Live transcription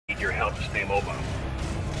your help to stay mobile.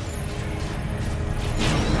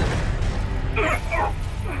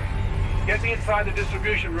 Get me inside the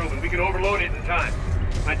distribution room and we can overload it in time.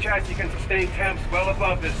 My chassis can sustain temps well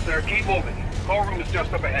above this, sir. Keep moving. Call room is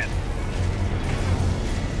just up ahead.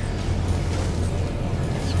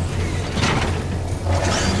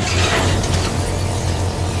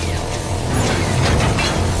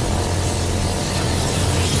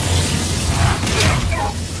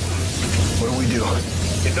 What do we do?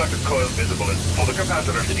 Inductive coil visible and pull the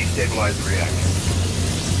capacitor to destabilize the reactor.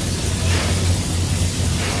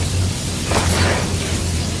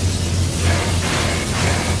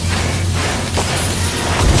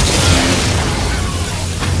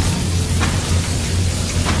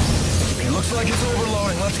 Looks like it's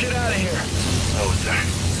overloading. Let's get out of here. No, sir.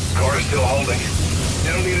 Core is still holding.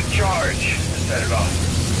 It'll need a charge to set it off.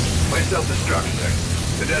 My self-destruct, sir.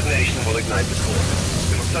 The detonation will ignite the core.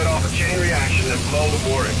 It'll set off a chain reaction and blow the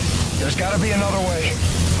mooring. There's gotta be another way.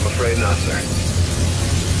 I'm afraid not, sir.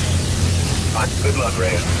 Good luck,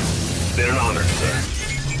 Reyes. It's been an honor, sir.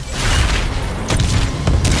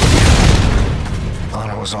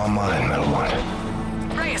 Honor was all mine, Metal One.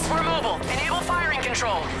 Reyes, we're mobile. Enable firing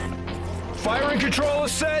control. Firing control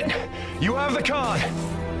is set. You have the con.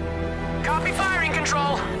 Copy firing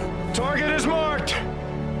control. Target is marked.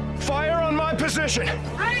 Fire on my position.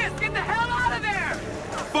 Reyes, get the hell out of there!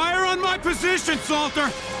 Fire on my position, Salter!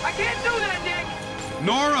 I can't do that, Nick!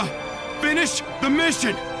 Nora, finish the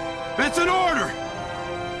mission! That's an order!